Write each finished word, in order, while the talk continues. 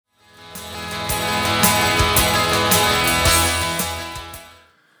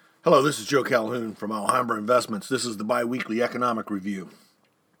Hello, this is Joe Calhoun from Alhambra Investments. This is the biweekly economic review.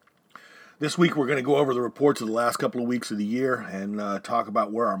 This week we're going to go over the reports of the last couple of weeks of the year and talk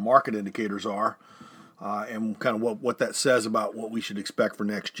about where our market indicators are and kind of what that says about what we should expect for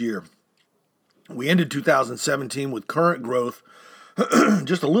next year. We ended 2017 with current growth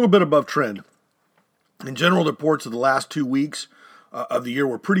just a little bit above trend. In general, the reports of the last 2 weeks of the year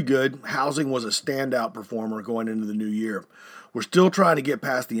were pretty good. Housing was a standout performer going into the new year. We're still trying to get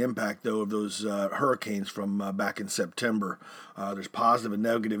past the impact, though, of those hurricanes from back in September. There's positive and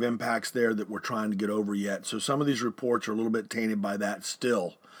negative impacts there that we're trying to get over yet. So some of these reports are a little bit tainted by that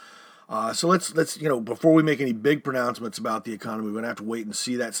still. So let's before we make any big pronouncements about the economy, we're going to have to wait and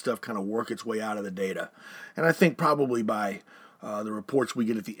see that stuff kind of work its way out of the data. And I think probably by the reports we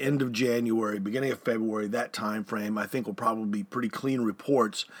get at the end of January, beginning of February, that time frame, I think will probably be pretty clean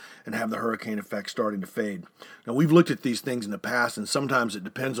reports and have the hurricane effect starting to fade. Now, we've looked at these things in the past, and sometimes it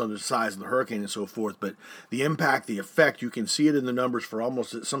depends on the size of the hurricane and so forth, but the impact, the effect, you can see it in the numbers for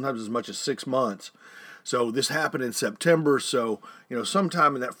almost sometimes as much as 6 months. So this happened in September, so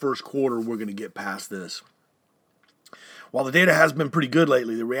sometime in that first quarter, we're going to get past this. While the data has been pretty good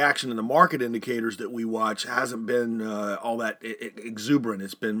lately, the reaction in the market indicators that we watch hasn't been all that exuberant.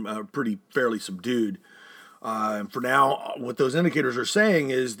 It's been fairly subdued. For now, what those indicators are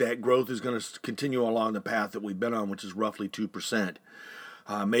saying is that growth is going to continue along the path that we've been on, which is roughly 2%.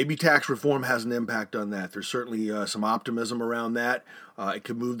 Maybe tax reform has an impact on that. There's certainly some optimism around that. It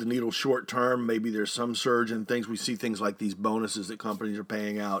could move the needle short term. Maybe there's some surge in things. We see things like these bonuses that companies are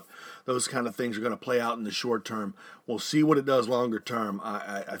paying out. Those kind of things are going to play out in the short term. We'll see what it does longer term.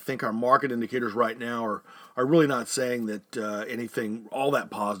 I think our market indicators right now are really not saying that anything all that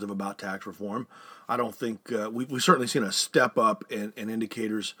positive about tax reform. I don't think we've certainly seen a step up in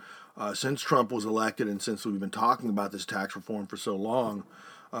indicators since Trump was elected and since we've been talking about this tax reform for so long.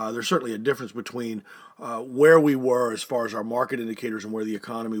 There's certainly a difference between where we were as far as our market indicators and where the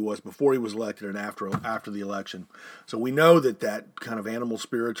economy was before he was elected and after the election. So we know that kind of animal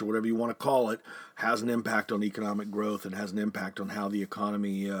spirits, or whatever you want to call it, has an impact on economic growth and has an impact on how the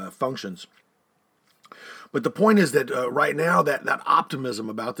economy functions. But the point is that right now that optimism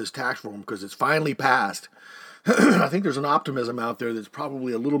about this tax reform, because it's finally passed, I think there's an optimism out there that's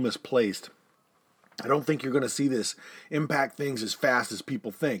probably a little misplaced. I don't think you're going to see this impact things as fast as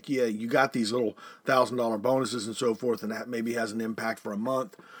people think. Yeah, you got these little $1,000 bonuses and so forth, and that maybe has an impact for a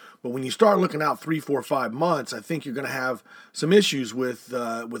month. But when you start looking out 3, 4, 5 months, I think you're going to have some issues with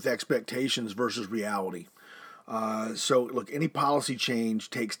expectations versus reality. So look, any policy change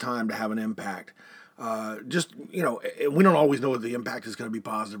takes time to have an impact. We don't always know whether the impact is going to be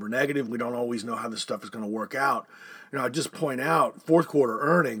positive or negative. We don't always know how this stuff is going to work out. I just point out, fourth quarter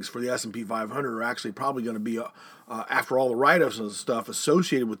earnings for the S&P 500 are actually probably going to be, after all the write-ups and stuff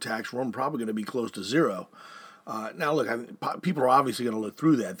associated with tax reform, probably going to be close to zero. Now, look, people are obviously going to look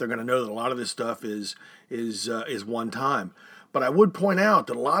through that. They're going to know that a lot of this stuff is one time. But I would point out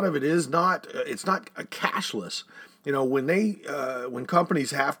that a lot of it is not. It's not cashless. When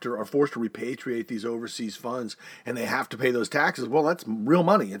companies are forced to repatriate these overseas funds and they have to pay those taxes, well, that's real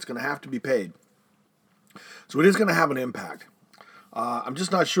money. It's going to have to be paid. So it is going to have an impact. I'm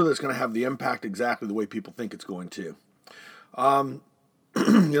just not sure that it's going to have the impact exactly the way people think it's going to.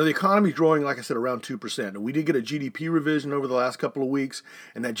 The economy's growing, like I said, around 2%. And we did get a GDP revision over the last couple of weeks,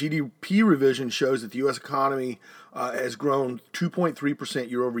 and that GDP revision shows that the U.S. economy has grown 2.3%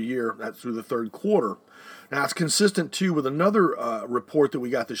 year over year. That's through the third quarter. Now, it's consistent, too, with another report that we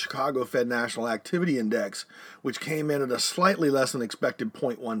got, the Chicago Fed National Activity Index, which came in at a slightly less than expected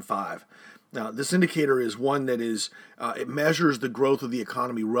 0.15. Now, this indicator is one that it measures the growth of the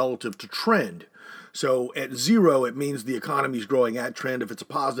economy relative to trend. So at 0, it means the economy is growing at trend. If it's a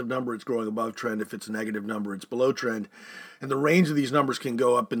positive number, it's growing above trend. If it's a negative number, it's below trend. And the range of these numbers can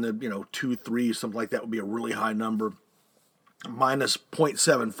go up in the 2, 3, something like that would be a really high number. Minus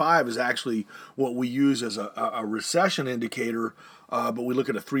 0.75 is actually what we use as a recession indicator, but we look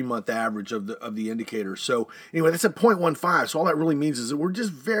at a 3-month average of the indicator. So anyway, that's at 0.15. So all that really means is that we're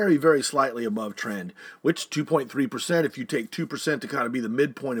just very, very slightly above trend, which 2.3%, if you take 2% to kind of be the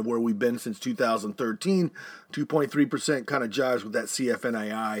midpoint of where we've been since 2013, 2.3% kind of jives with that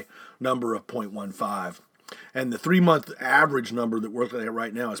CFNAI number of 0.15. And the 3-month average number that we're looking at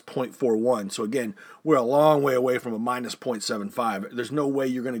right now is 0.41. So again, we're a long way away from a minus 0.75. There's no way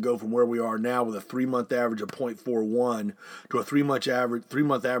you're going to go from where we are now with a 3-month average of 0.41 to a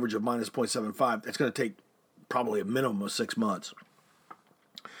 3-month average of minus 0.75. That's going to take probably a minimum of 6 months.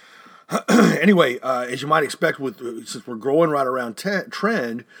 Anyway, as you might expect, since we're growing right around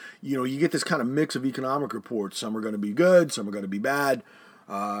trend, you get this kind of mix of economic reports. Some are going to be good, some are going to be bad.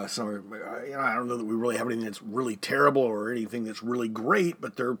 I don't know that we really have anything that's really terrible or anything that's really great,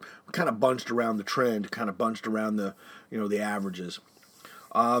 but they're kind of bunched around the trend, kind of bunched around the averages.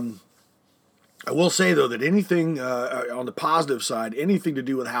 I will say, though, that anything on the positive side, anything to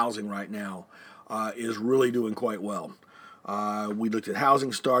do with housing right now is really doing quite well. We looked at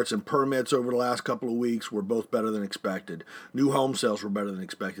housing starts and permits over the last couple of weeks were both better than expected. New home sales were better than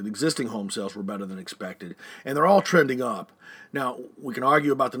expected. Existing home sales were better than expected. And they're all trending up. Now, we can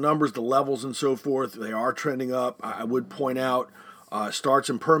argue about the numbers, the levels, and so forth. They are trending up. I would point out starts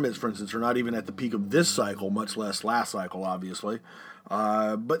and permits, for instance, are not even at the peak of this cycle, much less last cycle, obviously.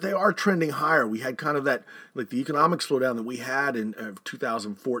 But they are trending higher. We had kind of that, like the economic slowdown that we had in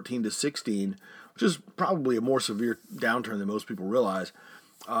 2014 to 16, which is probably a more severe downturn than most people realize.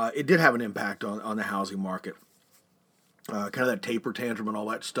 It did have an impact on the housing market. Kind of that taper tantrum and all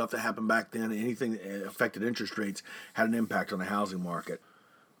that stuff that happened back then, anything that affected interest rates had an impact on the housing market.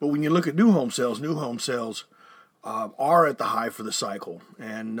 But when you look at new home sales are at the high for the cycle,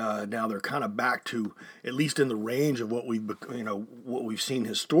 and now they're kind of back to at least in the range of what we've seen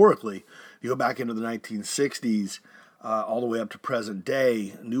historically. You go back into the 1960s, all the way up to present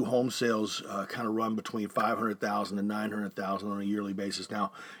day. New home sales kind of run between 500,000 and 900,000 on a yearly basis.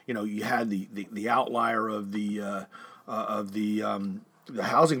 Now, you had the outlier of the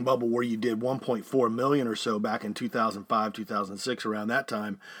housing bubble where you did 1.4 million or so back in 2005, 2006, around that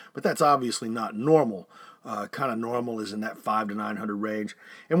time, but that's obviously not normal. Kind of normal is in that 5 to 900 range,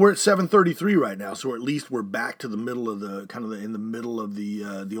 and we're at 733 right now. So at least we're back to the middle of in the middle of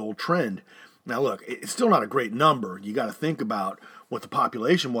the old trend. Now look, it's still not a great number. You got to think about what the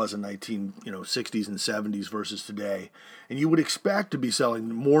population was in 60s and 70s versus today, and you would expect to be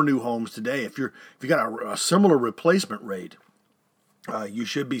selling more new homes today. If you got a similar replacement rate, you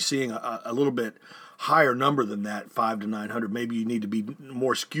should be seeing a little bit higher number than that, 5 to 900. Maybe you need to be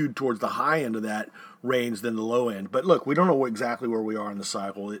more skewed towards the high end of that range than the low end. But look, we don't know exactly where we are in the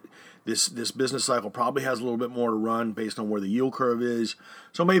cycle. This business cycle probably has a little bit more to run based on where the yield curve is.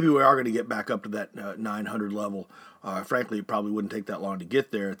 So maybe we are going to get back up to that 900 level. Frankly, it probably wouldn't take that long to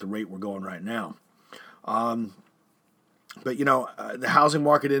get there at the rate we're going right now. But the housing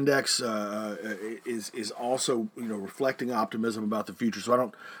market index is also reflecting optimism about the future. So I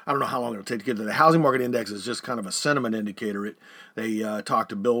don't know how long it'll take to get there. The housing market index is just kind of a sentiment indicator. They talk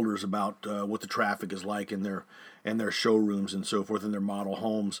to builders about what the traffic is like in their showrooms and so forth, in their model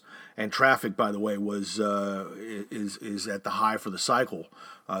homes. And traffic, by the way, is at the high for the cycle.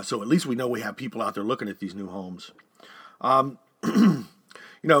 So at least we know we have people out there looking at these new homes.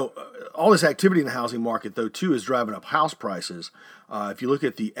 All this activity in the housing market, though, too, is driving up house prices. If you look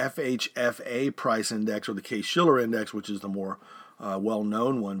at the FHFA price index or the Case-Shiller index, which is the more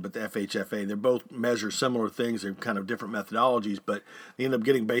well-known one, but the FHFA, they both measure similar things. They're kind of different methodologies, but they end up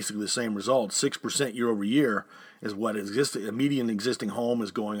getting basically the same result. 6% year over year is what existing. A median existing home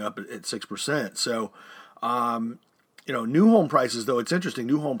is going up at 6%. So, new home prices, though, it's interesting.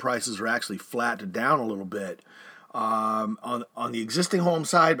 New home prices are actually flat to down a little bit. On the existing home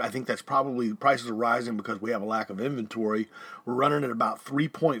side, I think that's probably prices are rising because we have a lack of inventory. We're running at about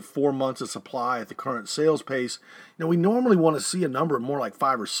 3.4 months of supply at the current sales pace. We normally want to see a number more like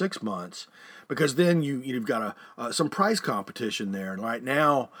 5 or 6 months because then you've got some price competition there. And right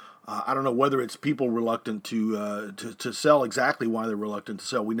now, I don't know whether it's people reluctant to sell. Exactly why they're reluctant to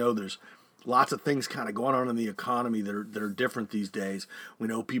sell. We know there's lots of things kind of going on in the economy that are different these days. We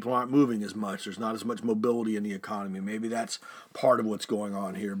know people aren't moving as much. There's not as much mobility in the economy. Maybe that's part of what's going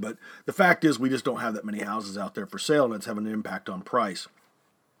on here. But the fact is we just don't have that many houses out there for sale, and it's having an impact on price.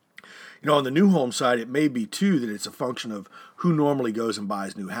 On the new home side, it may be, too, that it's a function of who normally goes and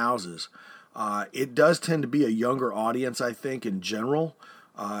buys new houses. It does tend to be a younger audience, I think, in general.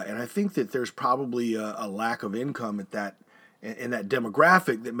 And I think that there's probably a lack of income at that and that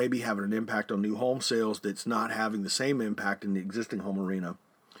demographic that may be having an impact on new home sales that's not having the same impact in the existing home arena.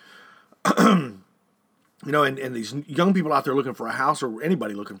 And these young people out there looking for a house, or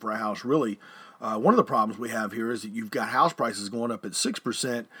anybody looking for a house, really, one of the problems we have here is that you've got house prices going up at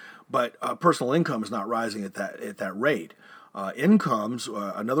 6%, but personal income is not rising at that rate. Incomes,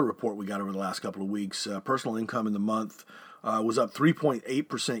 another report we got over the last couple of weeks, personal income in the month was up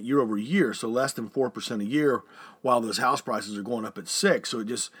 3.8% year over year, so less than 4% a year, while those house prices are going up at 6%. So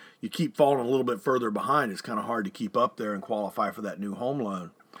you keep falling a little bit further behind. It's kind of hard to keep up there and qualify for that new home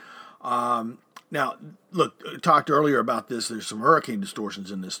loan. Now, look, I talked earlier about this. There's some hurricane distortions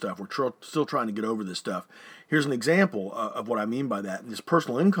in this stuff. We're still trying to get over this stuff. Here's an example of what I mean by that. This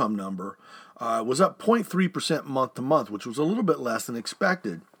personal income number was up 0.3% month to month, which was a little bit less than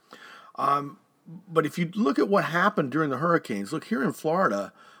expected. But if you look at what happened during the hurricanes, look here in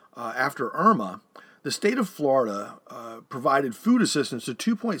Florida, after Irma, the state of Florida provided food assistance to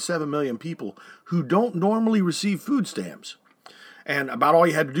 2.7 million people who don't normally receive food stamps. And about all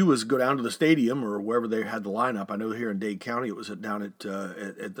you had to do was go down to the stadium or wherever they had the lineup. I know here in Dade County it was down at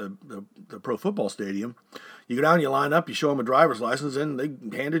the pro football stadium. You go down, you line up, you show them a driver's license, and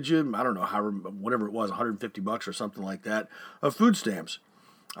they handed you, I don't know, whatever it was, $150 or something like that, of food stamps.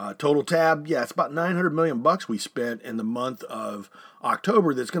 Total tab, yeah, it's about $900 million we spent in the month of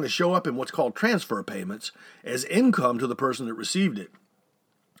October that's going to show up in what's called transfer payments as income to the person that received it.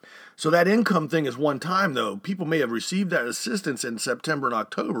 So that income thing is one time, though. People may have received that assistance in September and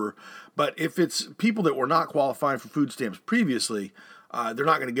October, but if it's people that were not qualifying for food stamps previously, they're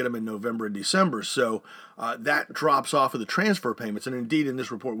not going to get them in November and December. So that drops off of the transfer payments. And indeed, in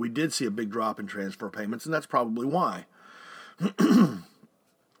this report, we did see a big drop in transfer payments, and that's probably why.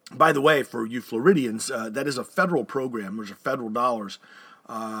 By the way, for you Floridians, that is a federal program. There's federal dollars.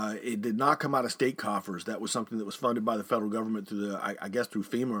 It did not come out of state coffers. That was something that was funded by the federal government through I guess through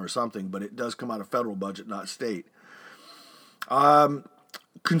FEMA or something, but it does come out of federal budget, not state.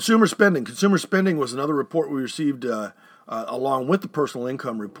 Consumer spending. Consumer spending was another report we received along with the personal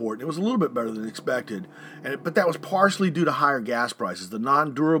income report. And it was a little bit better than expected, but that was partially due to higher gas prices. The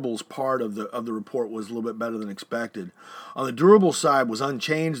non-durables part of the report was a little bit better than expected. On the durable side was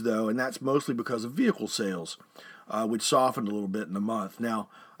unchanged, though, and that's mostly because of vehicle sales, which softened a little bit in the month. Now,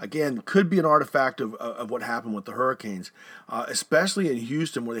 again, could be an artifact of what happened with the hurricanes, especially in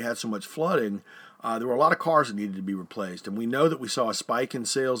Houston where they had so much flooding. There were a lot of cars that needed to be replaced, and we know that we saw a spike in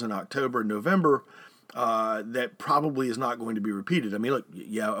sales in October and November that probably is not going to be repeated. I mean, look,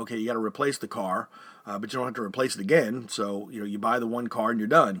 yeah, okay, you got to replace the car, but you don't have to replace it again. So, you buy the one car and you're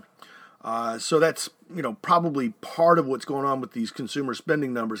done. So that's, probably part of what's going on with these consumer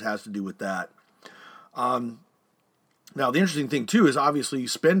spending numbers has to do with that. Now, the interesting thing, too, is obviously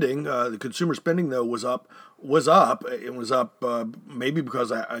spending, the consumer spending, though, was up. It was up maybe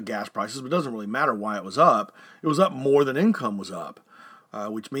because of gas prices, but it doesn't really matter why it was up. It was up more than income was up,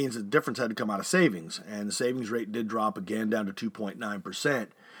 which means the difference had to come out of savings. And the savings rate did drop again down to 2.9%.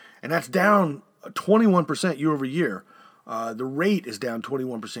 And that's down 21% year over year. The rate is down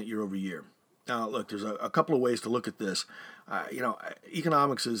 21% year over year. Now, look, there's a couple of ways to look at this.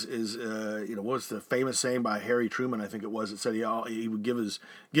 Economics is what's the famous saying by Harry Truman, I think it was, that said he would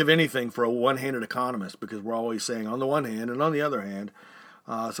give anything for a one-handed economist, because we're always saying on the one hand and on the other hand.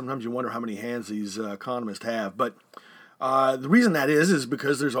 Sometimes you wonder how many hands these economists have. But the reason that is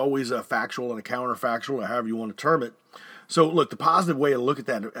because there's always a factual and a counterfactual, or however you want to term it. So, look, the positive way to look at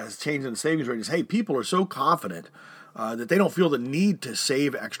that as change in the savings rate is, hey, people are so confident that they don't feel the need to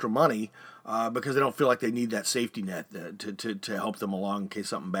save extra money because they don't feel like they need that safety net to help them along in case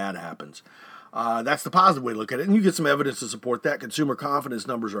something bad happens. That's the positive way to look at it. And you get some evidence to support that. Consumer confidence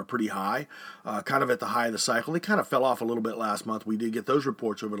numbers are pretty high, kind of at the high of the cycle. They kind of fell off a little bit last month. We did get those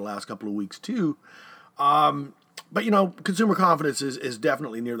reports over the last couple of weeks, too. But, consumer confidence is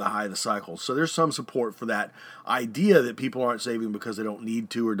definitely near the high of the cycle. So there's some support for that idea that people aren't saving because they don't need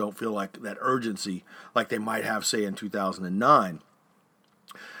to or don't feel like that urgency like they might have, say, in 2009.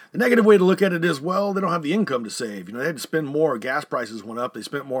 The negative way to look at it is, well, they don't have the income to save. They had to spend more. Gas prices went up. They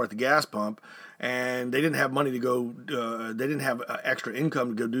spent more at the gas pump, and they didn't have money to go. They didn't have extra income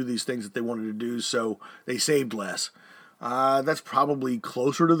to go do these things that they wanted to do, so they saved less. That's probably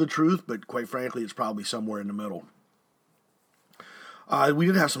closer to the truth, but quite frankly, it's probably somewhere in the middle. We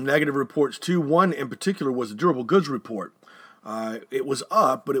did have some negative reports, too. One in particular was the durable goods report. It was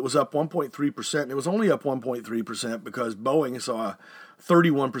up, but it was up 1.3%. And it was only up 1.3% because Boeing saw a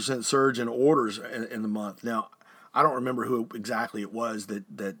 31% surge in orders in the month. Now, I don't remember who exactly it was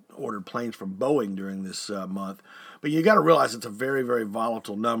that ordered planes from Boeing during this month. But you got to realize it's a very, very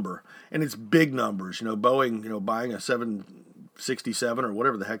volatile number. And it's big numbers. Boeing, buying a 767 or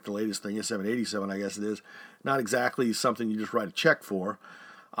whatever the heck the latest thing is, 787, I guess it is, not exactly something you just write a check for.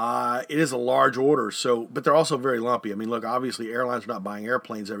 It is a large order, but they're also very lumpy. I mean, look, obviously airlines are not buying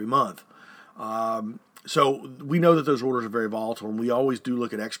airplanes every month. So we know that those orders are very volatile, and we always do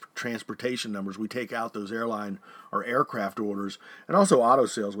look at transportation numbers. We take out those airline or aircraft orders, and also auto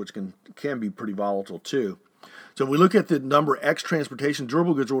sales, which can be pretty volatile too. So if we look at the number ex-transportation,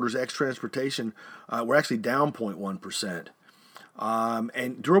 durable goods orders ex-transportation, we're actually down 0.1%.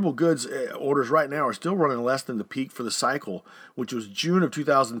 And durable goods orders right now are still running less than the peak for the cycle, which was June of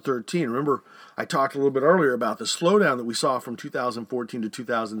 2013. Remember, I talked a little bit earlier about the slowdown that we saw from 2014 to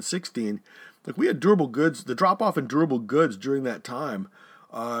 2016. Like, we had durable goods, the drop-off in durable goods during that time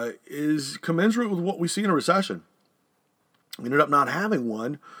is commensurate with what we see in a recession. We ended up not having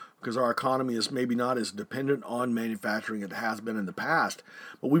one because our economy is maybe not as dependent on manufacturing as it has been in the past.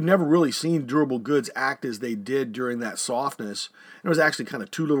 But we've never really seen durable goods act as they did during that softness. And it was actually kind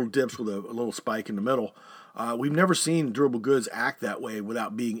of two little dips with a little spike in the middle. We've never seen durable goods act that way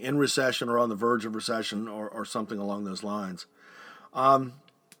without being in recession or on the verge of recession or something along those lines.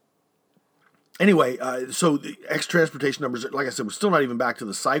 Anyway, so the ex-transportation numbers, like I said, we're still not even back to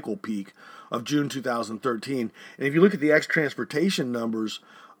the cycle peak of June 2013. And if you look at the ex-transportation numbers,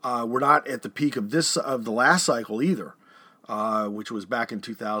 we're not at the peak of the last cycle either, which was back in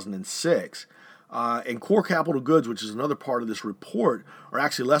 2006. And core capital goods, which is another part of this report, are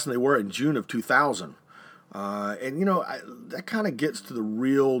actually less than they were in June of 2000. And that kind of gets to the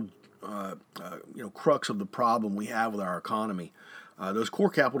real crux of the problem we have with our economy. Those core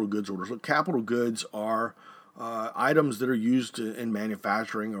capital goods orders. Look, capital goods are items that are used in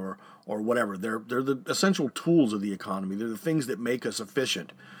manufacturing or whatever. They're the essential tools of the economy. They're the things that make us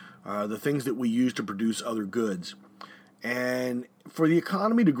efficient, the things that we use to produce other goods. And for the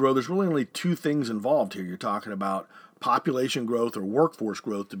economy to grow, there's really only two things involved here. You're talking about population growth or workforce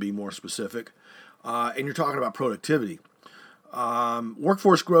growth, to be more specific, and you're talking about productivity.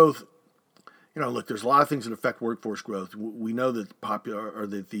 Workforce growth. Look, there's a lot of things that affect workforce growth. We know that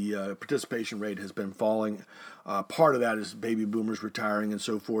the participation rate has been falling. Part of that is baby boomers retiring and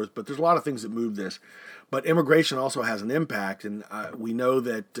so forth, but there's a lot of things that move this. But immigration also has an impact, and we know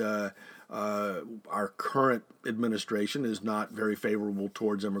that our current administration is not very favorable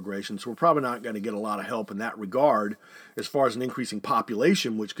towards immigration, so we're probably not going to get a lot of help in that regard as far as an increasing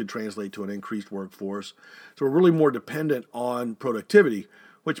population, which could translate to an increased workforce. So we're really more dependent on productivity,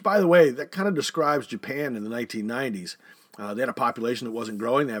 which, by the way, that kind of describes Japan in the 1990s. They had a population that wasn't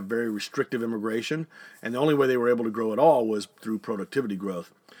growing. They have very restrictive immigration, and the only way they were able to grow at all was through productivity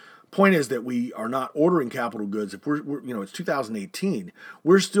growth. Point is that we are not ordering capital goods. If we're it's 2018,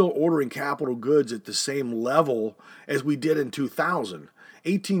 we're still ordering capital goods at the same level as we did in 2000,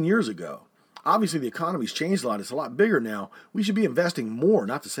 18 years ago. Obviously, the economy's changed a lot. It's a lot bigger now. We should be investing more,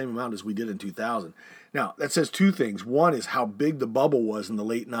 not the same amount as we did in 2000. Now, that says two things. One is how big the bubble was in the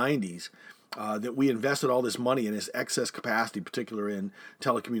late 90s, that we invested all this money in this excess capacity, particularly in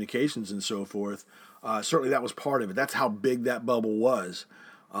telecommunications and so forth. Certainly that was part of it. That's how big that bubble was.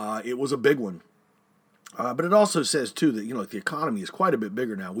 It was a big one. But it also says, too, that the economy is quite a bit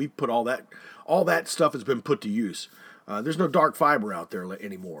bigger now. We've put all that stuff has been put to use. There's no dark fiber out there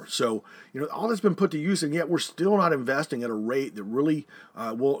anymore. So, all that's been put to use, and yet we're still not investing at a rate that really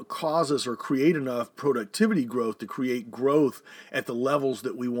will cause us or create enough productivity growth to create growth at the levels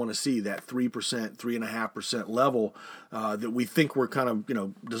that we want to see, that 3%, 3.5% level that we think we're kind of,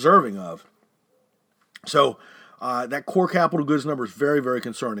 deserving of. So that core capital goods number is very, very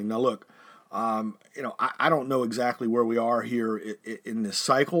concerning. Now, look, I don't know exactly where we are here in this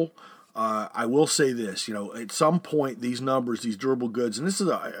cycle. I will say this, at some point these numbers, these durable goods, and this is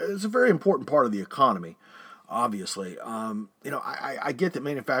a very important part of the economy, obviously. I get that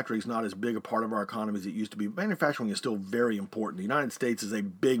manufacturing is not as big a part of our economy as it used to be. Manufacturing is still very important. The United States is a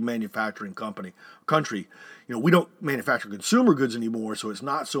big manufacturing country. We don't manufacture consumer goods anymore, so it's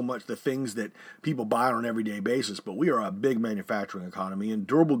not so much the things that people buy on an everyday basis, but we are a big manufacturing economy, and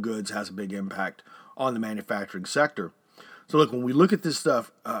durable goods has a big impact on the manufacturing sector. So look, when we look at this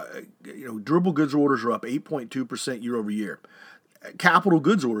stuff, durable goods orders are up 8.2% year over year. Capital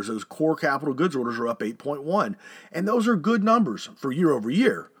goods orders, those core capital goods orders are up 8.1%. And those are good numbers for year over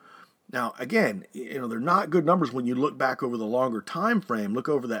year. Now, again, they're not good numbers when you look back over the longer time frame, look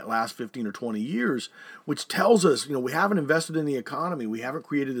over that last 15 or 20 years, which tells us, we haven't invested in the economy, we haven't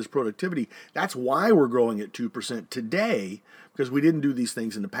created this productivity. That's why we're growing at 2% today, because we didn't do these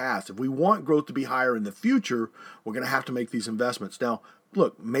things in the past. If we want growth to be higher in the future, we're going to have to make these investments. Now,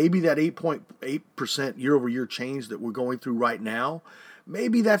 look, maybe that 8.8% year-over-year change that we're going through right now,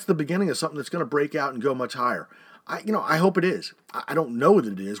 maybe that's the beginning of something that's going to break out and go much higher. I hope it is. I don't know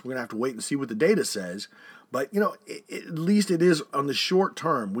that it is. We're going to have to wait and see what the data says. But, at least it is on the short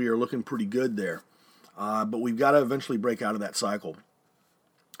term. We are looking pretty good there. But we've got to eventually break out of that cycle.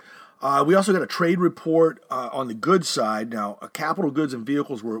 We also got a trade report on the goods side. Now, capital goods and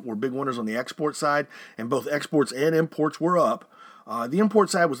vehicles were big winners on the export side, and both exports and imports were up. The import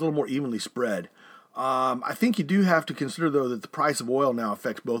side was a little more evenly spread. I think you do have to consider, though, that the price of oil now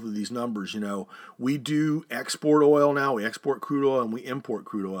affects both of these numbers. We do export oil now. We export crude oil and we import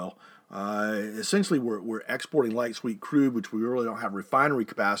crude oil. Essentially, we're exporting light sweet crude, which we really don't have refinery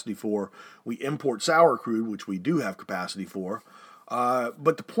capacity for. We import sour crude, which we do have capacity for.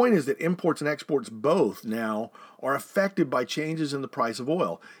 But the point is that imports and exports both now are affected by changes in the price of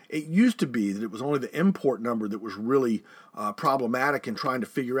oil. It used to be that it was only the import number that was really problematic in trying to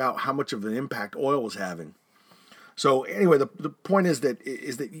figure out how much of an impact oil was having. So anyway, the point is that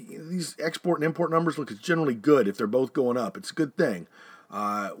these export and import numbers look generally good if they're both going up. It's a good thing.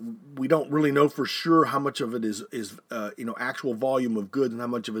 We don't really know for sure how much of it is actual volume of goods and how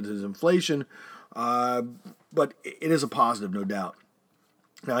much of it is inflation, but it is a positive, no doubt.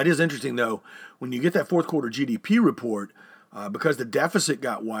 Now, it is interesting, though, when you get that fourth quarter GDP report, because the deficit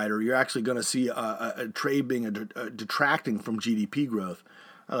got wider, you're actually going to see a trade being detracting from GDP growth.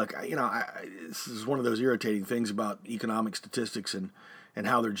 Look, this is one of those irritating things about economic statistics and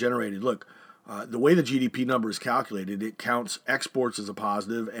how they're generated. Look, the way the GDP number is calculated, it counts exports as a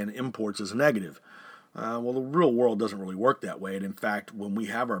positive and imports as a negative. Well, the real world doesn't really work that way. And in fact, when we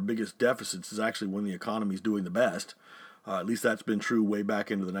have our biggest deficits is actually when the economy is doing the best. At least that's been true way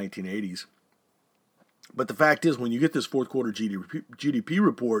back into the 1980s. But the fact is, when you get this fourth quarter GDP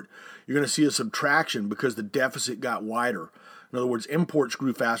report, you're going to see a subtraction because the deficit got wider. In other words, imports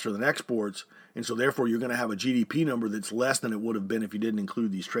grew faster than exports, and so therefore you're going to have a GDP number that's less than it would have been if you didn't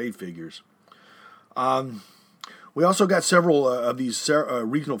include these trade figures. We also got several of these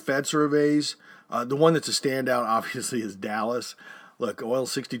regional Fed surveys. The one that's a standout, obviously, is Dallas. Look,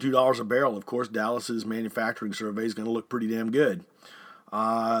 oil's $62 a barrel. Of course, Dallas's manufacturing survey is going to look pretty damn good.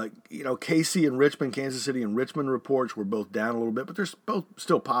 KC and Richmond, Kansas City and Richmond reports were both down a little bit, but they're both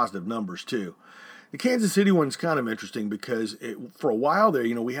still positive numbers, too. The Kansas City one's kind of interesting because for a while there,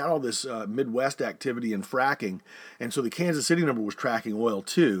 we had all this Midwest activity and fracking, and so the Kansas City number was tracking oil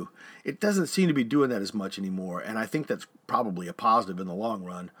too. It doesn't seem to be doing that as much anymore, and I think that's probably a positive in the long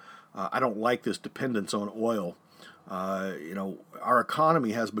run. I don't like this dependence on oil. Our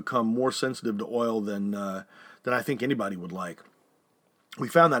economy has become more sensitive to oil than I think anybody would like. We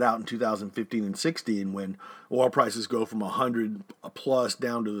found that out in 2015 and 16 when oil prices go from 100 plus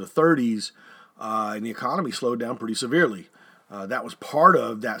down to the 30s. And the economy slowed down pretty severely. That was part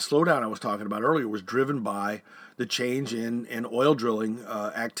of that slowdown I was talking about earlier was driven by the change in oil drilling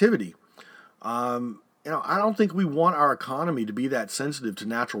activity. I don't think we want our economy to be that sensitive to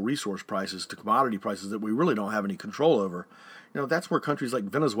natural resource prices, to commodity prices that we really don't have any control over. That's where countries like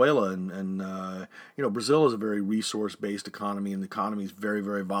Venezuela and Brazil is a very resource-based economy, and the economy is very,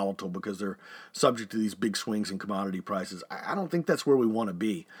 very volatile because they're subject to these big swings in commodity prices. I don't think that's where we want to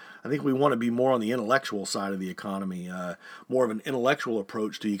be. I think we want to be more on the intellectual side of the economy, more of an intellectual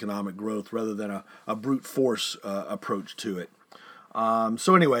approach to economic growth rather than a brute force approach to it.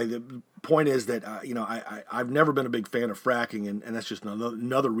 So anyway, the point is that I've never been a big fan of fracking, and that's just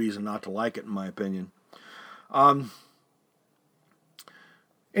another reason not to like it, in my opinion.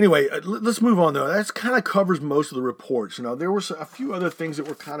 Anyway, let's move on, though. That kind of covers most of the reports. There were a few other things that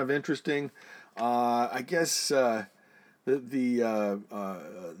were kind of interesting. I guess the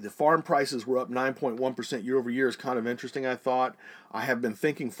farm prices were up 9.1% year over year is kind of interesting, I thought. I have been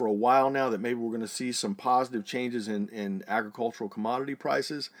thinking for a while now that maybe we're going to see some positive changes in agricultural commodity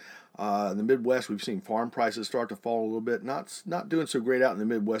prices. In the Midwest, we've seen farm prices start to fall a little bit. Not doing so great out in the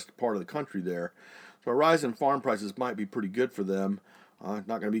Midwest part of the country there. So a rise in farm prices might be pretty good for them. Not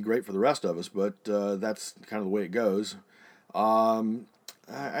going to be great for the rest of us, but that's kind of the way it goes.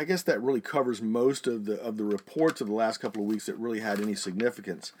 I guess that really covers most of the reports of the last couple of weeks that really had any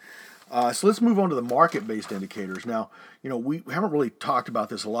significance. So let's move on to the market-based indicators. Now, we haven't really talked about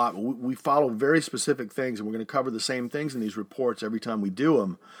this a lot, but we follow very specific things, and we're going to cover the same things in these reports every time we do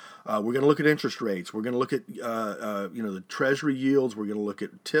them. We're going to look at interest rates. We're going to look at the Treasury yields. We're going to look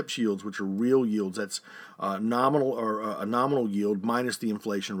at TIPS yields, which are real yields. That's nominal or a nominal yield minus the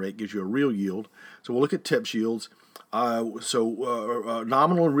inflation rate gives you a real yield. So we'll look at TIPS yields.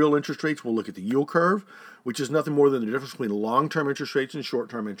 Nominal and real interest rates. We'll look at the yield curve, which is nothing more than the difference between long-term interest rates and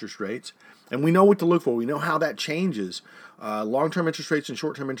short-term interest rates. And we know what to look for. We know how that changes. Long-term interest rates and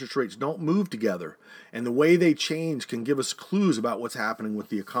short-term interest rates don't move together. And the way they change can give us clues about what's happening with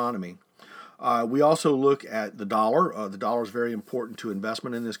the economy. We also look at the dollar. The dollar is very important to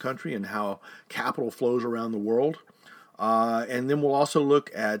investment in this country and how capital flows around the world. And then we'll also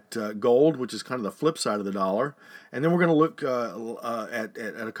look at gold, which is kind of the flip side of the dollar. And then we're going to look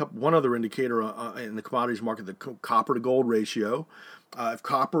at one other indicator in the commodities market, the copper to gold ratio. If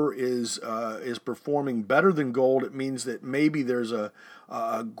copper is performing better than gold, it means that maybe there's a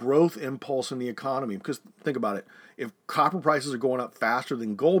growth impulse in the economy. Because think about it, if copper prices are going up faster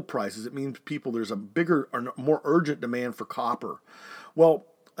than gold prices, it means there's a bigger or more urgent demand for copper. Well,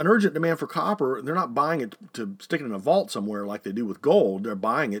 an urgent demand for copper, they're not buying it to stick it in a vault somewhere like they do with gold. They're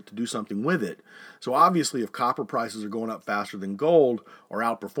buying it to do something with it. So obviously, if copper prices are going up faster than gold or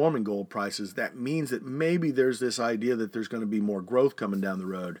outperforming gold prices, that means that maybe there's this idea that there's going to be more growth coming down the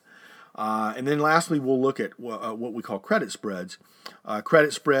road. And then lastly, we'll look at what we call credit spreads.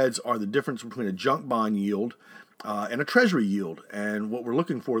 Credit spreads are the difference between a junk bond yield and a treasury yield. And what we're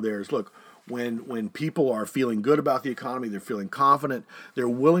looking for there is, look, when people are feeling good about the economy, they're feeling confident, they're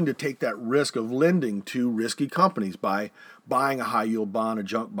willing to take that risk of lending to risky companies by buying a high-yield bond, a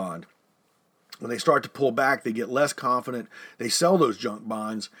junk bond. When they start to pull back, they get less confident, they sell those junk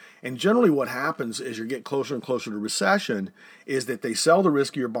bonds, and generally what happens as you get closer and closer to recession is that they sell the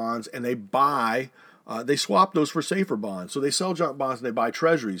riskier bonds and they swap those for safer bonds. So they sell junk bonds and they buy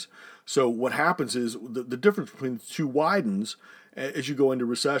treasuries. So what happens is the difference between the two widens as you go into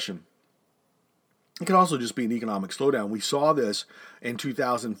recession. It could also just be an economic slowdown. We saw this in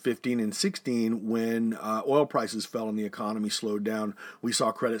 2015 and 16 when oil prices fell and the economy slowed down. We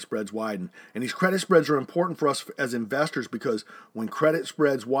saw credit spreads widen. And these credit spreads are important for us as investors because when credit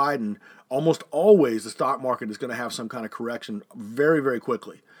spreads widen, almost always the stock market is going to have some kind of correction very, very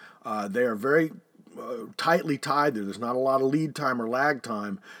quickly. They are very tightly tied there. There's not a lot of lead time or lag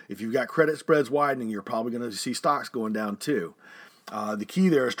time. If you've got credit spreads widening, you're probably going to see stocks going down too. The key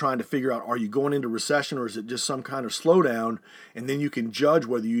there is trying to figure out, are you going into recession or is it just some kind of slowdown? And then you can judge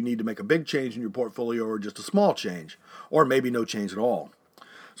whether you need to make a big change in your portfolio or just a small change, or maybe no change at all.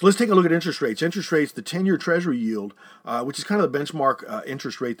 So let's take a look at interest rates. Interest rates, the 10-year Treasury yield, which is kind of the benchmark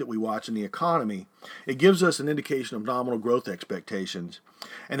interest rate that we watch in the economy, it gives us an indication of nominal growth expectations.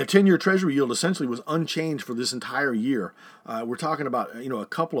 And the 10-year Treasury yield essentially was unchanged for this entire year. We're talking about a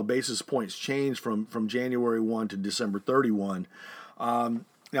couple of basis points change from January 1 to December 31.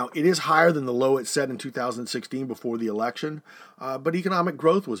 Now, it is higher than the low it set in 2016 before the election, but economic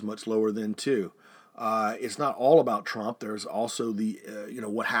growth was much lower then too. It's not all about Trump. There's also the,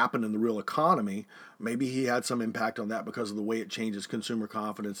 what happened in the real economy. Maybe he had some impact on that because of the way it changes consumer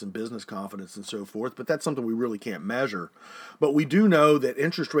confidence and business confidence and so forth. But that's something we really can't measure. But we do know that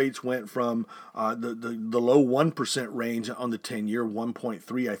interest rates went from the low 1% range on the 10-year,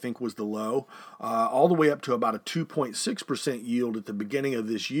 1.3 I think was the low, all the way up to about a 2.6% yield at the beginning of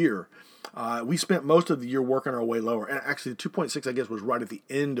this year. We spent most of the year working our way lower. And actually, the 2.6, I guess, was right at the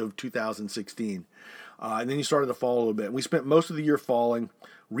end of 2016. And then you started to fall a little bit. We spent most of the year falling,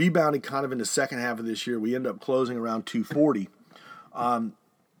 rebounding kind of in the second half of this year. We ended up closing around 240,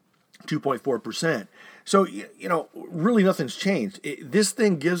 2.4%. So, really nothing's changed. This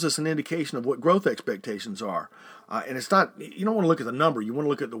thing gives us an indication of what growth expectations are. And it's not, you don't want to look at the number. You want to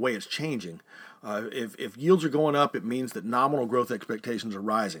look at the way it's changing. If yields are going up, it means that nominal growth expectations are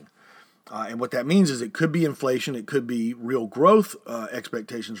rising. And what that means is it could be inflation, it could be real growth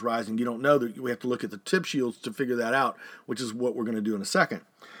expectations rising. You don't know that. We have to look at the TIPS yields to figure that out, which is what we're going to do in a second.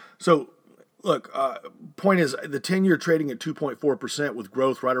 So, look, point is the 10-year trading at 2.4% with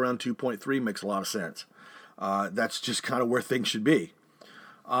growth right around 2.3 makes a lot of sense. That's just kind of where things should be.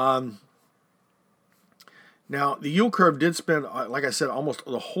 Now, the yield curve did spend, like I said, almost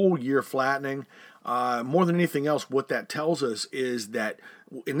the whole year flattening. More than anything else, what that tells us is that,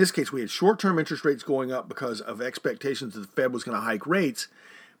 in this case, we had short-term interest rates going up because of expectations that the Fed was going to hike rates,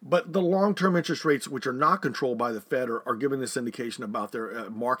 but the long-term interest rates, which are not controlled by the Fed, are giving this indication about their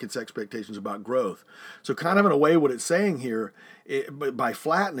market's expectations about growth. So kind of in a way, what it's saying here, by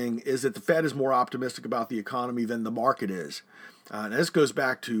flattening, is that the Fed is more optimistic about the economy than the market is. And this goes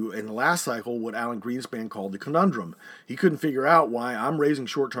back to, in the last cycle, what Alan Greenspan called the conundrum. He couldn't figure out why I'm raising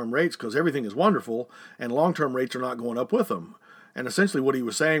short-term rates because everything is wonderful and long-term rates are not going up with them. And essentially what he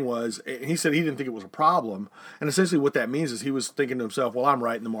was saying was, and he said he didn't think it was a problem, and essentially what that means is he was thinking to himself, well, I'm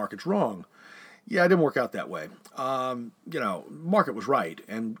right and the market's wrong. Yeah, it didn't work out that way. Market was right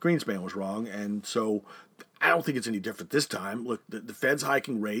and Greenspan was wrong, and so I don't think it's any different this time. Look, the Fed's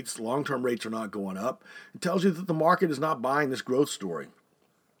hiking rates, long-term rates are not going up. It tells you that the market is not buying this growth story.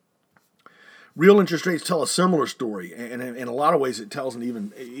 Real interest rates tell a similar story, and in a lot of ways it tells an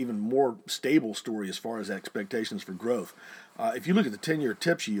even more stable story as far as expectations for growth. If you look at the 10-year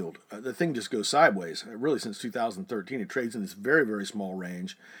TIPS yield, the thing just goes sideways. Really, since 2013, it trades in this very, very small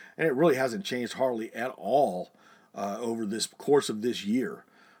range, and it really hasn't changed hardly at all over this course of this year.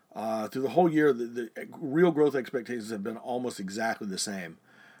 Through the whole year, the real growth expectations have been almost exactly the same.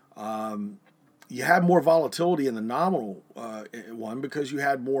 You had more volatility in the nominal one because you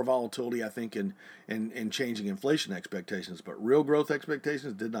had more volatility, I think, in changing inflation expectations. But real growth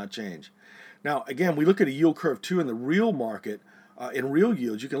expectations did not change. Now, again, we look at a yield curve, too, in the real market. In real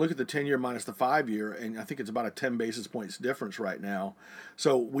yields, you can look at the 10-year minus the 5-year, and I think it's about a 10 basis points difference right now.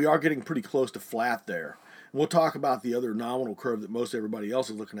 So we are getting pretty close to flat there. And we'll talk about the other nominal curve that most everybody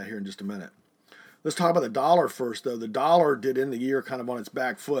else is looking at here in just a minute. Let's talk about the dollar first, though. The dollar did end the year kind of on its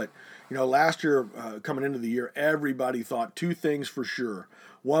back foot. Last year, coming into the year, everybody thought two things for sure.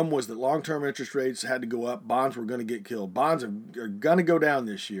 One was that long-term interest rates had to go up. Bonds were going to get killed. Bonds are going to go down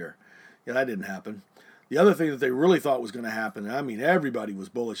this year. Yeah, that didn't happen. The other thing that they really thought was going to happen, I mean, everybody was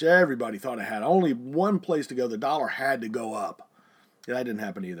bullish. Everybody thought it had only one place to go. The dollar had to go up. Yeah, that didn't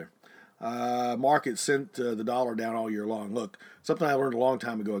happen either. Market sent the dollar down all year long. Look, something I learned a long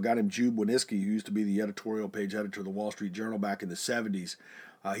time ago, a guy named Jude Winiski, who used to be the editorial page editor of the Wall Street Journal back in the 70s.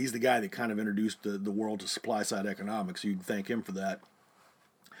 He's the guy that kind of introduced the world to supply-side economics, so you can thank him for that.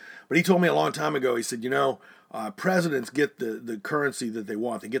 But he told me a long time ago, he said, presidents get the currency that they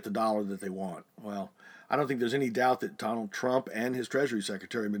want. They get the dollar that they want. Well, I don't think there's any doubt that Donald Trump and his Treasury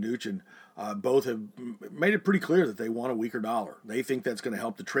Secretary, Mnuchin, both have made it pretty clear that they want a weaker dollar. They think that's going to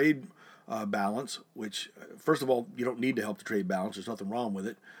help the trade balance, which, first of all, you don't need to help the trade balance. There's nothing wrong with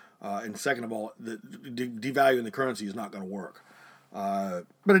it. And second of all, devaluing the currency is not going to work. But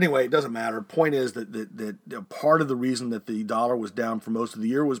anyway, it doesn't matter. Point is that part of the reason that the dollar was down for most of the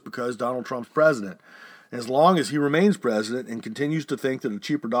year was because Donald Trump's president. As long as he remains president and continues to think that a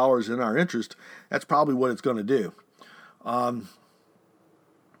cheaper dollar is in our interest, that's probably what it's going to do.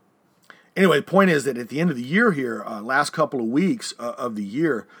 Anyway, the point is that at the end of the year here, last couple of weeks of the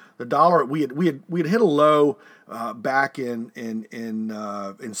year, the dollar we had hit a low back in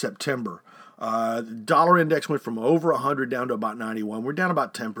September. The dollar index went from over 100 down to about 91. We're down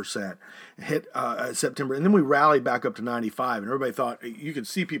about 10%. Hit September, and then we rallied back up to 95. And everybody thought, you could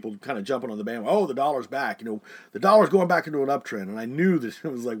see people kind of jumping on the bandwagon. Oh, the dollar's back. The dollar's going back into an uptrend. And I knew that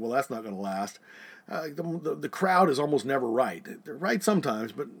it was like, well, that's not going to last. The crowd is almost never right. They're right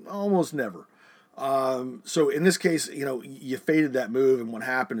sometimes, but almost never. So in this case, you faded that move, and what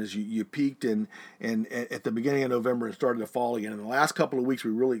happened is you peaked and at the beginning of November and started to fall again. In the last couple of weeks,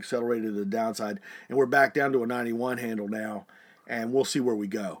 we really accelerated to the downside, and we're back down to a 91 handle now, and we'll see where we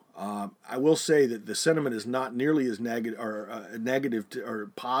go. I will say that the sentiment is not nearly as negative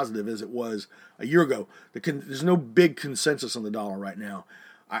or positive as it was a year ago. There's no big consensus on the dollar right now.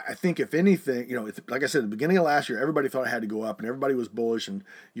 I think if anything, like I said, at the beginning of last year, everybody thought it had to go up, and everybody was bullish, and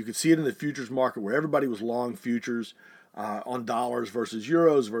you could see it in the futures market where everybody was long futures on dollars versus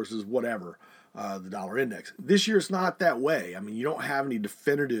euros versus whatever, the dollar index. This year, it's not that way. I mean, you don't have any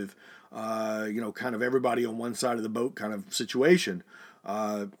definitive, kind of everybody on one side of the boat kind of situation.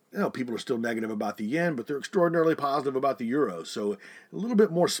 People are still negative about the yen, but they're extraordinarily positive about the euro. So a little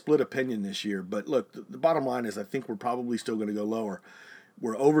bit more split opinion this year. But look, the bottom line is I think we're probably still going to go lower.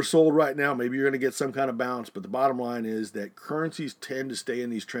 We're oversold right now. Maybe you're going to get some kind of bounce, but the bottom line is that currencies tend to stay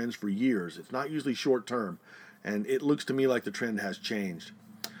in these trends for years. It's not usually short term, and it looks to me like the trend has changed.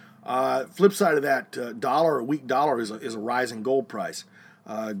 Flip side of that, a weak dollar is a rising gold price.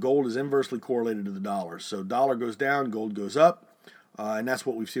 Gold is inversely correlated to the dollar. So dollar goes down, gold goes up, and that's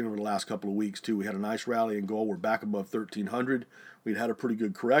what we've seen over the last couple of weeks too. We had a nice rally in gold. We're back above 1,300. We'd had a pretty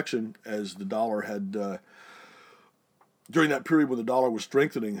good correction as the dollar had... During that period when the dollar was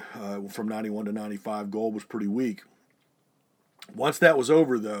strengthening from 91 to 95, gold was pretty weak. Once that was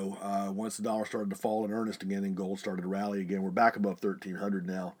over, though, once the dollar started to fall in earnest again and gold started to rally again, we're back above 1,300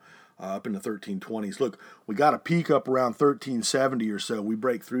 now, up in the 1320s. Look, we got a peak up around 1,370 or so. We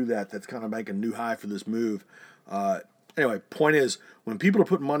break through that. That's kind of making a new high for this move. Anyway, point is, when people are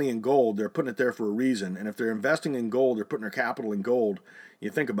putting money in gold, they're putting it there for a reason. And if they're investing in gold, they're putting their capital in gold. You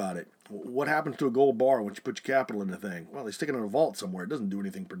think about it. What happens to a gold bar once you put your capital in the thing? Well, they stick it in a vault somewhere. It doesn't do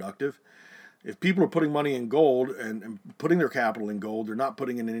anything productive. If people are putting money in gold and putting their capital in gold, they're not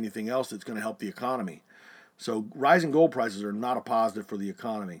putting it in anything else that's going to help the economy. So rising gold prices are not a positive for the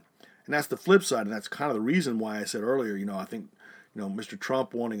economy. And that's the flip side, and that's kind of the reason why I said earlier, I think Mr.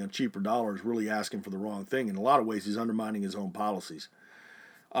 Trump wanting a cheaper dollar is really asking for the wrong thing. In a lot of ways, he's undermining his own policies.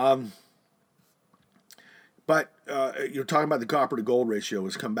 But you're talking about the copper to gold ratio.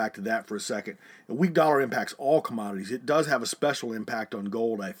 Let's come back to that for a second. A weak dollar impacts all commodities. It does have a special impact on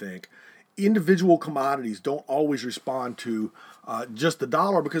gold, I think. Individual commodities don't always respond to just the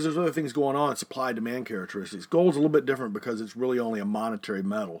dollar because there's other things going on, supply-demand characteristics. Gold's a little bit different because it's really only a monetary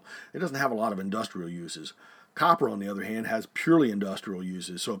metal. It doesn't have a lot of industrial uses. Copper, on the other hand, has purely industrial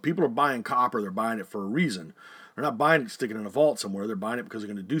uses. So if people are buying copper, they're buying it for a reason. They're not buying it to stick it in a vault somewhere. They're buying it because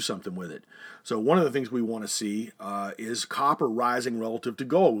they're going to do something with it. So one of the things we want to see is copper rising relative to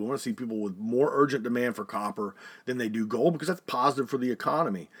gold. We want to see people with more urgent demand for copper than they do gold, because that's positive for the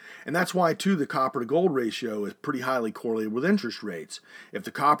economy. And that's why, too, the copper to gold ratio is pretty highly correlated with interest rates. If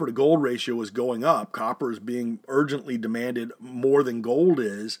the copper to gold ratio is going up, copper is being urgently demanded more than gold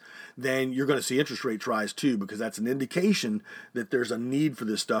is, then you're going to see interest rates rise too, because that's an indication that there's a need for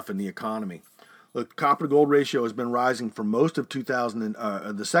this stuff in the economy. Look, copper to gold ratio has been rising for most of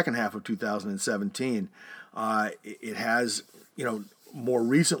the second half of 2017. It has, more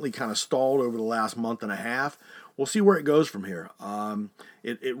recently kind of stalled over the last month and a half. We'll see where it goes from here.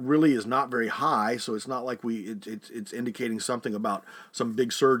 It really is not very high, so it's not like it's indicating something about some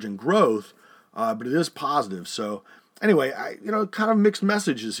big surge in growth, but it is positive. So anyway, kind of mixed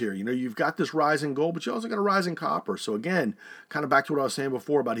messages here. You've got this rise in gold, but you also got a rise in copper. So again, kind of back to what I was saying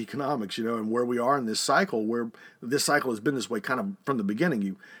before about economics, and where we are in this cycle, where this cycle has been this way kind of from the beginning.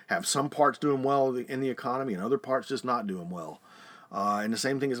 You have some parts doing well in the economy and other parts just not doing well. And the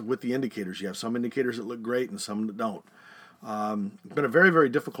same thing is with the indicators. You have some indicators that look great and some that don't. It's been a very, very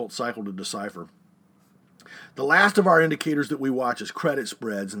difficult cycle to decipher. The last of our indicators that we watch is credit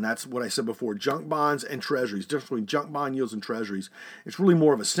spreads, and that's what I said before, junk bonds and treasuries. Difference between junk bond yields and treasuries. It's really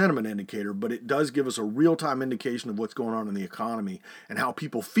more of a sentiment indicator, but it does give us a real-time indication of what's going on in the economy and how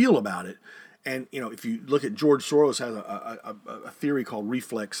people feel about it. And, if you look at George Soros has a theory called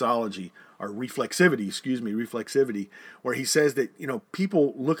reflexivity, where he says that,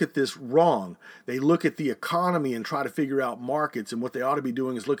 people look at this wrong. They look at the economy and try to figure out markets, and what they ought to be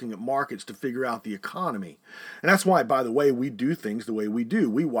doing is looking at markets to figure out the economy. And that's why, by the way, we do things the way we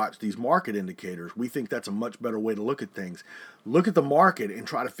do. We watch these market indicators. We think that's a much better way to look at things. Look at the market and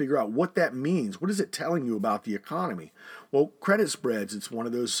try to figure out what that means. What is it telling you about the economy? Well, credit spreads, it's one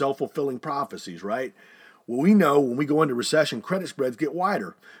of those self-fulfilling prophecies, right? Well, we know when we go into recession, credit spreads get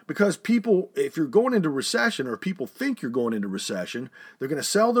wider because people, if you're going into recession or people think you're going into recession, they're going to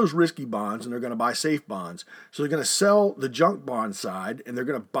sell those risky bonds and they're going to buy safe bonds. So they're going to sell the junk bond side and they're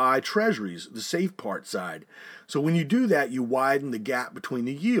going to buy treasuries, the safe part side. So when you do that, you widen the gap between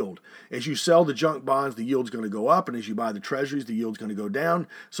the yield. As you sell the junk bonds, the yield's going to go up, and as you buy the treasuries, the yield's going to go down.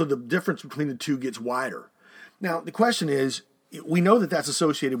 So the difference between the two gets wider. Now, the question is, we know that that's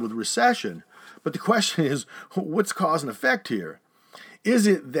associated with recession, but the question is, what's cause and effect here? Is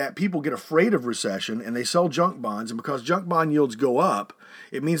it that people get afraid of recession and they sell junk bonds, and because junk bond yields go up,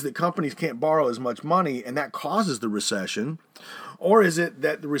 it means that companies can't borrow as much money and that causes the recession? Or is it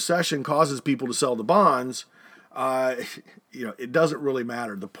that the recession causes people to sell the bonds? It doesn't really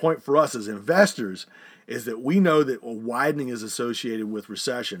matter. The point for us as investors is that we know that widening is associated with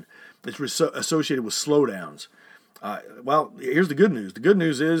recession. It's associated with slowdowns. Well, here's the good news. The good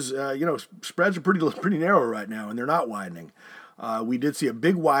news is, spreads are pretty narrow right now, and they're not widening. We did see a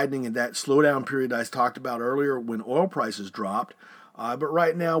big widening in that slowdown period I talked about earlier when oil prices dropped. But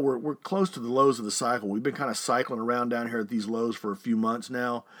right now, we're close to the lows of the cycle. We've been kind of cycling around down here at these lows for a few months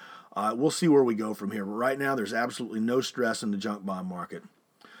now. We'll see where we go from here. But right now, there's absolutely no stress in the junk bond market.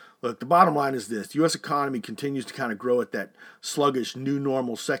 Look, the bottom line is this. The U.S. economy continues to kind of grow at that sluggish, new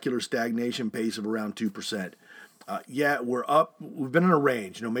normal, secular stagnation pace of around 2%. We're up. We've been in a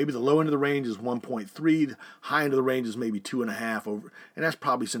range. Maybe the low end of the range is 1.3. The high end of the range is maybe 2.5 over, and that's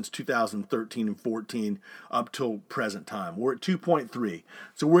probably since 2013 and 14 up till present time. We're at 2.3,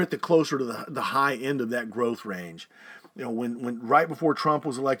 so we're at the closer to the high end of that growth range. When right before Trump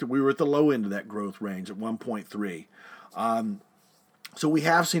was elected, we were at the low end of that growth range at 1.3. So we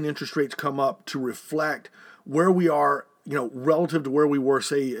have seen interest rates come up to reflect where we are, relative to where we were,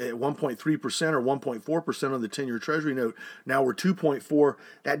 say, at 1.3% or 1.4% on the 10-year Treasury note. Now we're 2.4.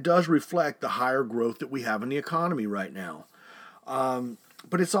 That does reflect the higher growth that we have in the economy right now.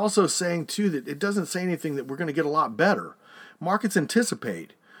 But it's also saying, too, that it doesn't say anything that we're going to get a lot better. Markets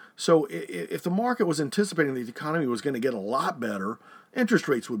anticipate. So if the market was anticipating that the economy was going to get a lot better, interest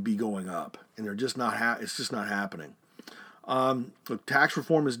rates would be going up, and they're just not. It's just not happening. Look, tax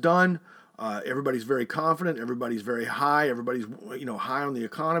reform is done. Everybody's very confident. Everybody's very high. Everybody's high on the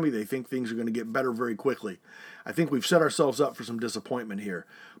economy. They think things are going to get better very quickly. I think we've set ourselves up for some disappointment here.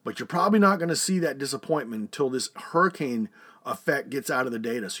 But you're probably not going to see that disappointment until this hurricane effect gets out of the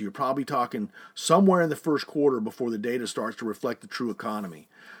data. So you're probably talking somewhere in the first quarter before the data starts to reflect the true economy.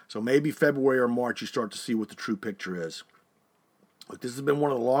 So maybe February or March you start to see what the true picture is. Look, this has been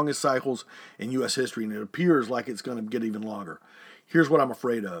one of the longest cycles in U.S. history, and it appears like it's going to get even longer. Here's what I'm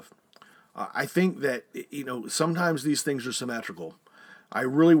afraid of. I think that, sometimes these things are symmetrical. I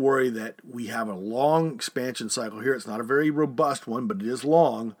really worry that we have a long expansion cycle here. It's not a very robust one, but it is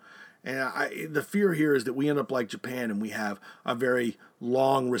long. And the fear here is that we end up like Japan and we have a very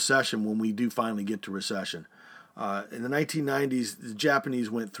long recession when we do finally get to recession. In the 1990s, the Japanese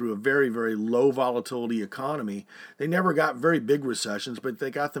went through a very, very low volatility economy. They never got very big recessions, but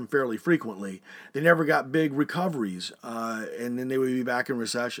they got them fairly frequently. They never got big recoveries, and then they would be back in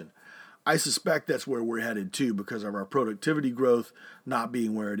recession. I suspect that's where we're headed too, because of our productivity growth not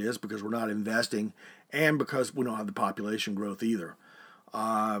being where it is, because we're not investing, and because we don't have the population growth either.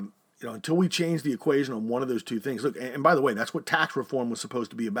 Until we change the equation on one of those two things. Look, and by the way, that's what tax reform was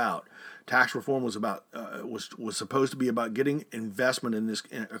supposed to be about. Tax reform was supposed to be about getting investment in this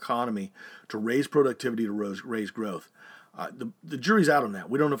economy to raise productivity, to raise growth. The jury's out on that.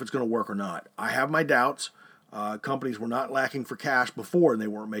 We don't know if it's going to work or not. I have my doubts. Companies were not lacking for cash before, and they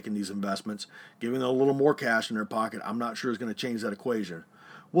weren't making these investments. Giving them a little more cash in their pocket, I'm not sure is going to change that equation.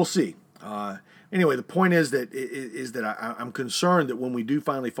 We'll see. Anyway, the point is that I'm concerned that when we do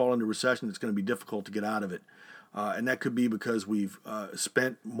finally fall into recession, it's going to be difficult to get out of it. And that could be because we've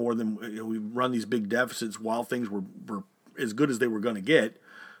spent more than, we've run these big deficits while things were as good as they were going to get,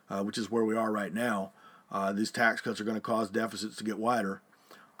 which is where we are right now. These tax cuts are going to cause deficits to get wider.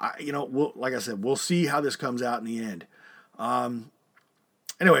 Like I said, we'll see how this comes out in the end.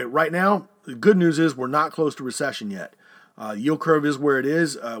 Anyway, right now, the good news is we're not close to recession yet. Yield curve is where it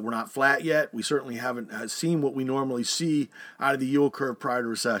is. We're not flat yet. We certainly haven't seen what we normally see out of the yield curve prior to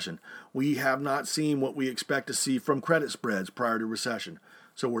recession. We have not seen what we expect to see from credit spreads prior to recession.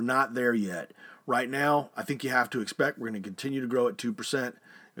 So we're not there yet. Right now, I think you have to expect we're going to continue to grow at 2%.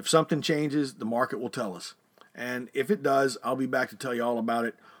 If something changes, the market will tell us. And if it does, I'll be back to tell you all about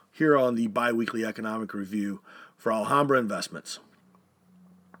it here on the Biweekly Economic Review for Alhambra Investments.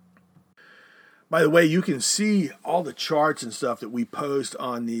 By the way, you can see all the charts and stuff that we post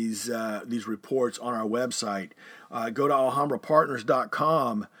on these reports on our website. Go to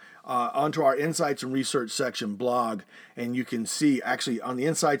alhambrapartners.com onto our Insights and Research section blog, and you can see, actually, on the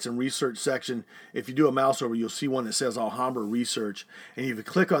Insights and Research section, if you do a mouse over, you'll see one that says Alhambra Research. And if you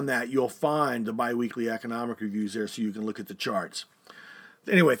click on that, you'll find the biweekly economic reviews there so you can look at the charts.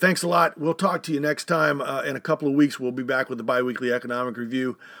 Anyway, thanks a lot. We'll talk to you next time. In a couple of weeks, we'll be back with the Biweekly Economic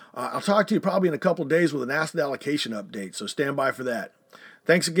Review. I'll talk to you probably in a couple of days with an asset allocation update, so stand by for that.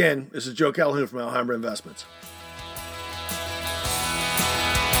 Thanks again. This is Joe Calhoun from Alhambra Investments.